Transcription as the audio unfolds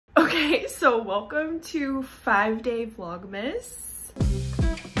Hi, so welcome to 5-day vlogmas.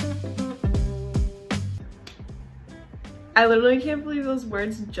 I literally can't believe those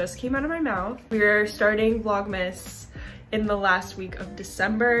words just came out of my mouth. We're starting vlogmas in the last week of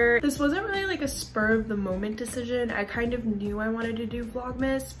December. This wasn't really like a spur of the moment decision. I kind of knew I wanted to do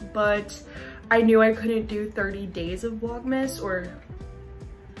vlogmas, but I knew I couldn't do 30 days of vlogmas or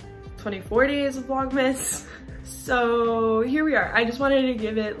 24 days of vlogmas. So here we are. I just wanted to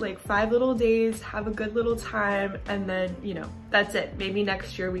give it like 5 little days, have a good little time, and then, you know, that's it. Maybe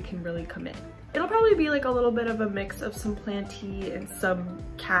next year we can really commit. It'll probably be like a little bit of a mix of some planty and some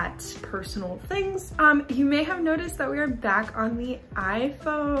cat personal things. You may have noticed that we are back on the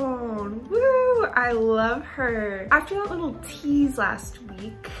iPhone. Woo! I love her. After that little tease last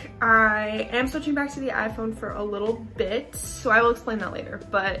week, I am switching back to the iPhone for a little bit, so I will explain that later.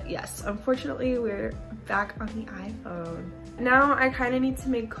 But yes, unfortunately, we're back on the iPhone. Now I kind of need to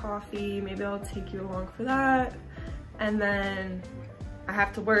make coffee. Maybe I'll take you along for that. And then I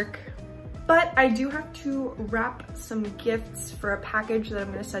have to work. But I do have to wrap some gifts for a package that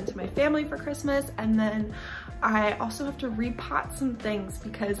I'm gonna send to my family for Christmas. And then I also have to repot some things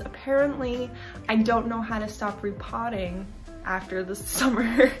because apparently I don't know how to stop repotting after the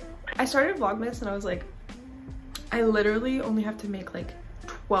summer. I started vlogmas and I was like, I literally only have to make like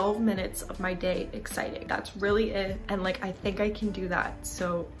 12 minutes of my day exciting. That's really it. And like, I think I can do that.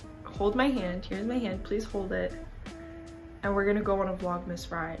 So hold my hand, here's my hand, please hold it. And we're gonna go on a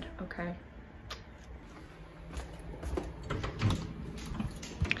vlogmas ride, okay?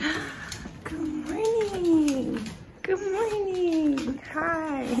 Good morning. Good morning.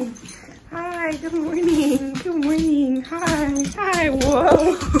 Hi. Hi, good morning. Good morning. Hi. Hi.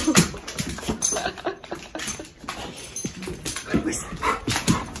 Whoa. What was that?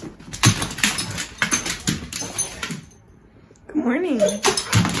 Good morning.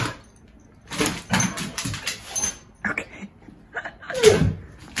 Okay.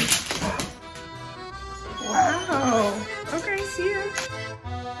 Wow. Okay, see ya.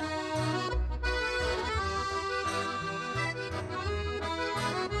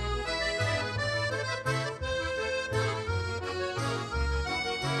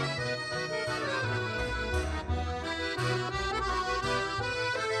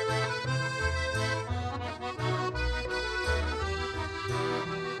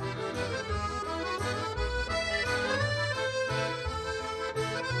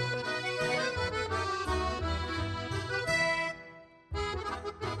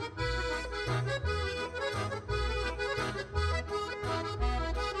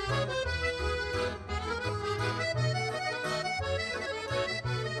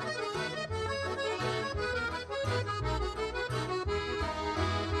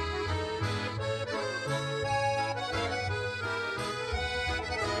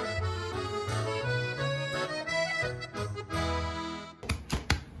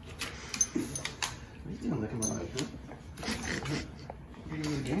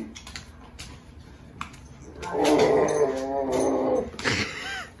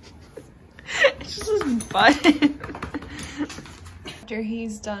 It's just his butt. After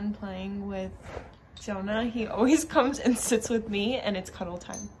he's done playing with Jonah, he always comes and sits with me and it's cuddle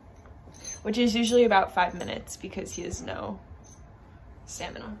time, which is usually about 5 minutes because he has no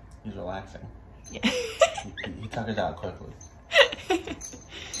stamina. He's relaxing. Yeah. he tuckers out quickly.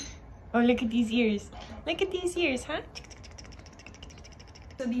 Oh, look at these ears. Look at these ears, huh?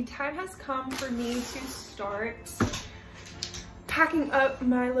 So the time has come for me to start packing up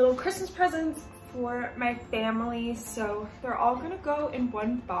my little Christmas presents for my family. So they're all gonna go in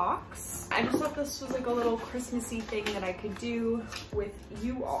one box. I just thought this was like a little Christmassy thing that I could do with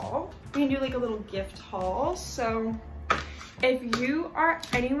you all. We can do like a little gift haul. So if you are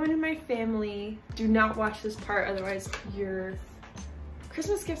anyone in my family, do not watch this part, otherwise your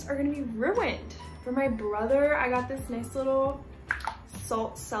Christmas gifts are gonna be ruined. For my brother, I got this nice little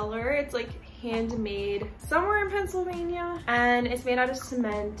salt cellar. It's like handmade somewhere in Pennsylvania and it's made out of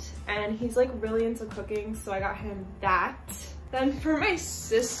cement and he's like really into cooking, so I got him that. Then for my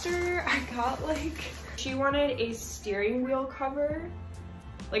sister, I got like, she wanted a steering wheel cover,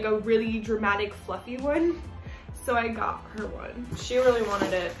 like a really dramatic fluffy one, so I got her one. She really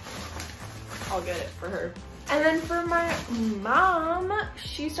wanted it. I'll get it for her. And then for my mom,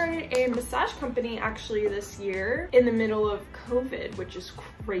 she started a massage company actually this year in the middle of COVID, which is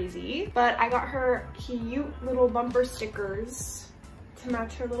crazy. But I got her cute little bumper stickers to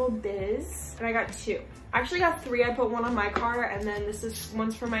match her little biz. And I got 2. I actually got 3. I put one on my car, and then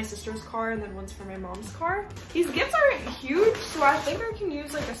one's for my sister's car, and then one's for my mom's car. These gifts aren't huge, so I think I can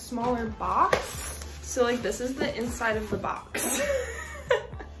use like a smaller box. So like this is the inside of the box.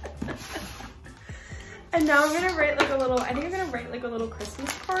 And now I'm gonna write like a little, I think I'm gonna write like a little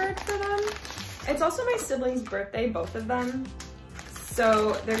Christmas card for them. It's also my siblings' birthday, both of them.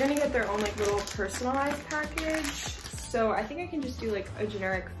 So they're gonna get their own like little personalized package. So I think I can just do like a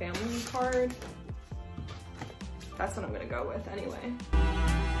generic family card. That's what I'm gonna go with anyway.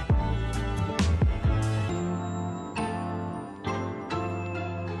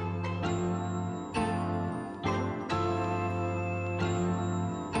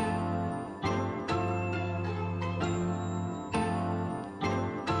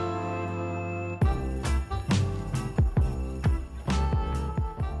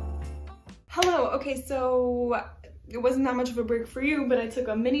 Hello, okay, so it wasn't that much of a break for you, but I took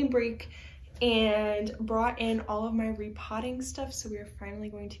a mini break and brought in all of my repotting stuff. So we are finally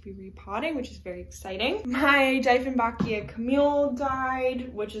going to be repotting, which is very exciting. My Dieffenbachia Camille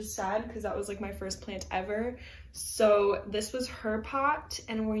died, which is sad because that was like my first plant ever. So this was her pot,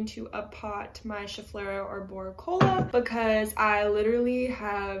 and I'm going to uppot my Schefflera arboricola because I literally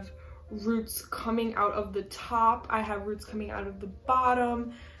have roots coming out of the top. I have roots coming out of the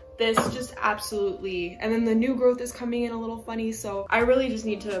bottom. This just absolutely, and then the new growth is coming in a little funny, so I really just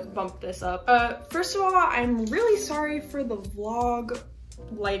need to bump this up. First of all, I'm really sorry for the vlog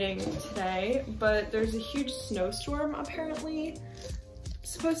lighting today, but there's a huge snowstorm apparently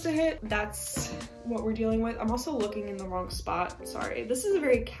supposed to hit. That's what we're dealing with. I'm also looking in the wrong spot, sorry. This is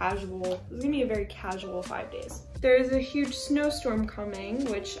gonna be a very casual 5 days. There's a huge snowstorm coming,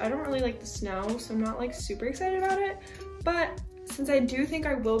 which I don't really like the snow, so I'm not like super excited about it, but since I do think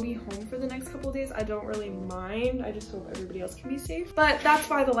I will be home for the next couple of days, I don't really mind. I just hope everybody else can be safe. But that's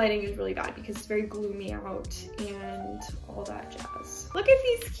why the lighting is really bad, because it's very gloomy out and all that jazz. Look at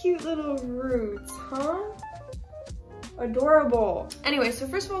these cute little roots, huh? Adorable. Anyway, so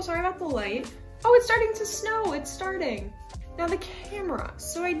first of all, sorry about the light. Oh, it's starting to snow, it's starting. Now the camera.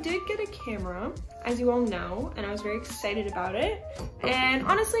 So I did get a camera, as you all know, and I was very excited about it. And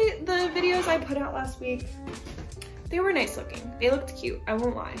honestly, the videos I put out last week, they were nice looking. They looked cute, I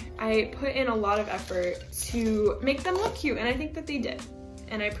won't lie. I put in a lot of effort to make them look cute, and I think that they did.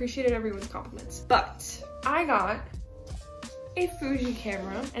 And I appreciated everyone's compliments. But I got a Fuji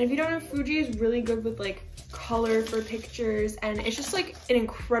camera, and if you don't know, Fuji is really good with like color for pictures, and it's just like an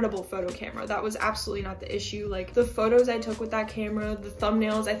incredible photo camera. That was absolutely not the issue. Like the photos I took with that camera, the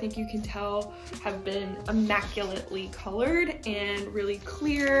thumbnails, I think you can tell, have been immaculately colored and really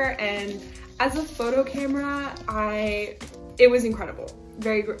clear, and as a photo camera, it was incredible.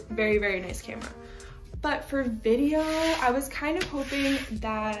 Very, very, very nice camera. But for video, I was kind of hoping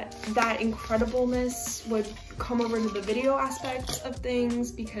that that incredibleness would come over to the video aspects of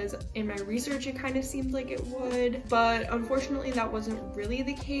things, because in my research, it kind of seemed like it would. But unfortunately, that wasn't really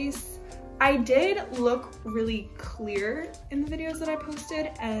the case. I did look really clear in the videos that I posted,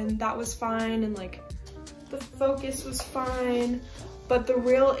 and that was fine, and like the focus was fine. But the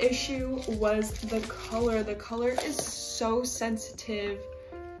real issue was the color. The color is so sensitive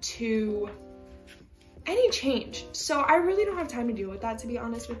to any change. So I really don't have time to deal with that, to be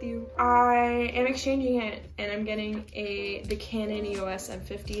honest with you. I am exchanging it, and I'm getting the Canon EOS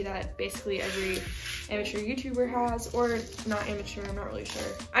M50 that basically every amateur YouTuber has, or not amateur, I'm not really sure.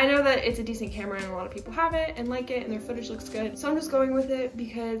 I know that it's a decent camera and a lot of people have it and like it, and their footage looks good. So I'm just going with it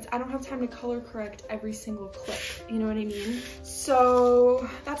because I don't have time to color correct every single clip, you know what I mean? So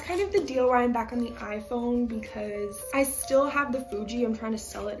that's kind of the deal why I'm back on the iPhone, because I still have the Fuji. I'm trying to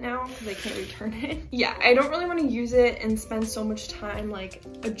sell it now because I can't return it. Yeah, I don't really want to use it and spend so much time like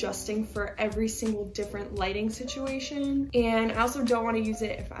adjusting for every single different lighting situation. And I also don't want to use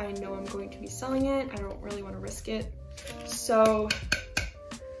it if I know I'm going to be selling it. I don't really want to risk it. So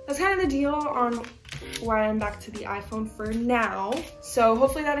that's kind of the deal on why I'm back to the iPhone for now. So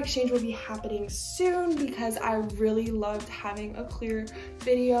hopefully that exchange will be happening soon, because I really loved having a clear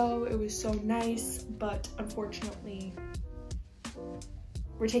video. It was so nice, but unfortunately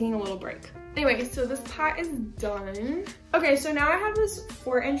we're taking a little break. Anyway, so this pot is done. Okay, so now I have this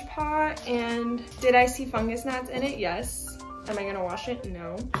 4-inch pot, and did I see fungus gnats in it? Yes. Am I gonna wash it?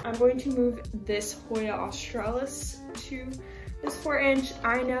 No. I'm going to move this Hoya australis to this 4-inch.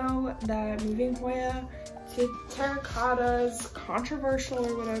 I know that moving Hoya to terracotta is controversial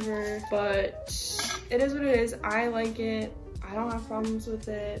or whatever, but it is what it is. I like it. I don't have problems with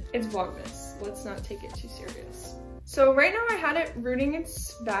it. It's vlogmas. Let's not take it too serious. So right now I had it rooting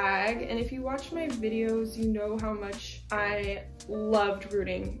its bag, and if you watch my videos, you know how much I loved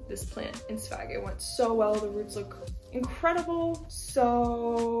rooting this plant in sphagnum. It went so well. The roots look incredible.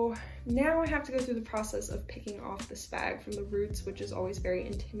 So now I have to go through the process of picking off the spag from the roots, which is always very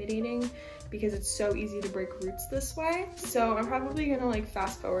intimidating because it's so easy to break roots this way. So I'm probably gonna like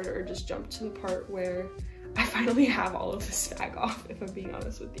fast forward or just jump to the part where I finally have all of the spag off, if I'm being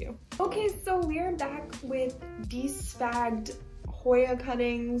honest with you. Okay, so we're back with despagged Hoya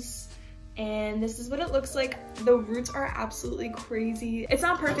cuttings, and this is what it looks like. The roots are absolutely crazy. It's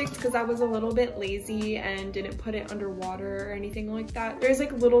not perfect because I was a little bit lazy and didn't put it under water or anything like that. There's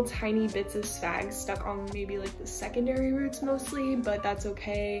like little tiny bits of spag stuck on maybe like the secondary roots mostly, but that's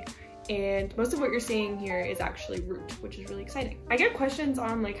okay. And most of what you're seeing here is actually root, which is really exciting. I get questions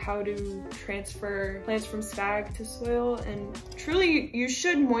on like how to transfer plants from spag to soil, and truly you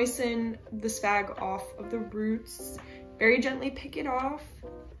should moisten the spag off of the roots, very gently pick it off,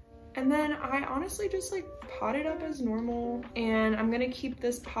 and then I honestly just like pot it up as normal, and I'm gonna keep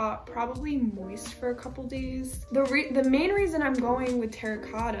this pot probably moist for a couple days. The main reason I'm going with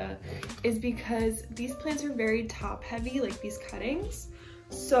terracotta is because these plants are very top heavy, like these cuttings.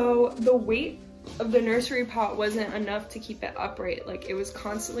 So the weight of the nursery pot wasn't enough to keep it upright. Like it was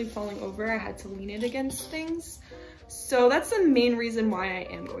constantly falling over. I had to lean it against things. So that's the main reason why I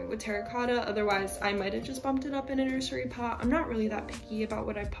am going with terracotta. Otherwise, I might have just bumped it up in a nursery pot. I'm not really that picky about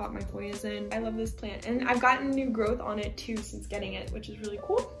what I pot my Hoyas in. I love this plant, and I've gotten new growth on it too since getting it, which is really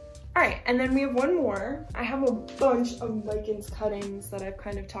cool. All right, and then we have one more. I have a bunch of lichens cuttings that I've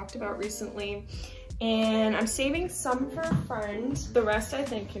kind of talked about recently, and I'm saving some for a friend. The rest I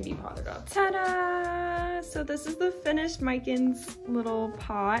think can be potted up. Ta-da! So this is the finished Micans little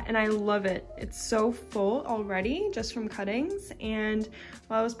pot, and I love it. It's so full already just from cuttings, and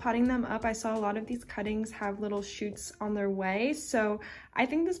while I was potting them up, I saw a lot of these cuttings have little shoots on their way, so I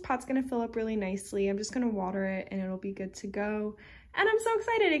think this pot's gonna fill up really nicely. I'm just gonna water it and it'll be good to go. And I'm so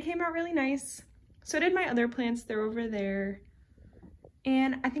excited, it came out really nice. So did my other plants, they're over there.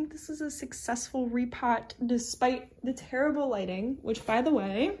 And I think this is a successful repot despite the terrible lighting, which by the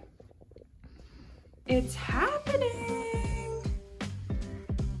way, it's happening.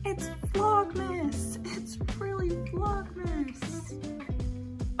 It's Vlogmas. It's really Vlogmas.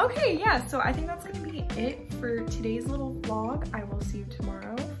 Okay, yeah, so I think that's gonna be it for today's little vlog. I will see you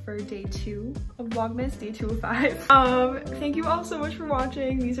tomorrow for day 2 of Vlogmas, day 2 of 5. Thank you all so much for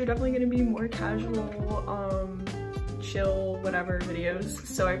watching. These are definitely gonna be more casual, chill, whatever videos.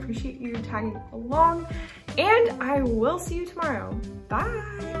 So I appreciate you tagging along, and I will see you tomorrow.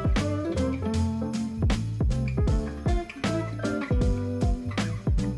 Bye.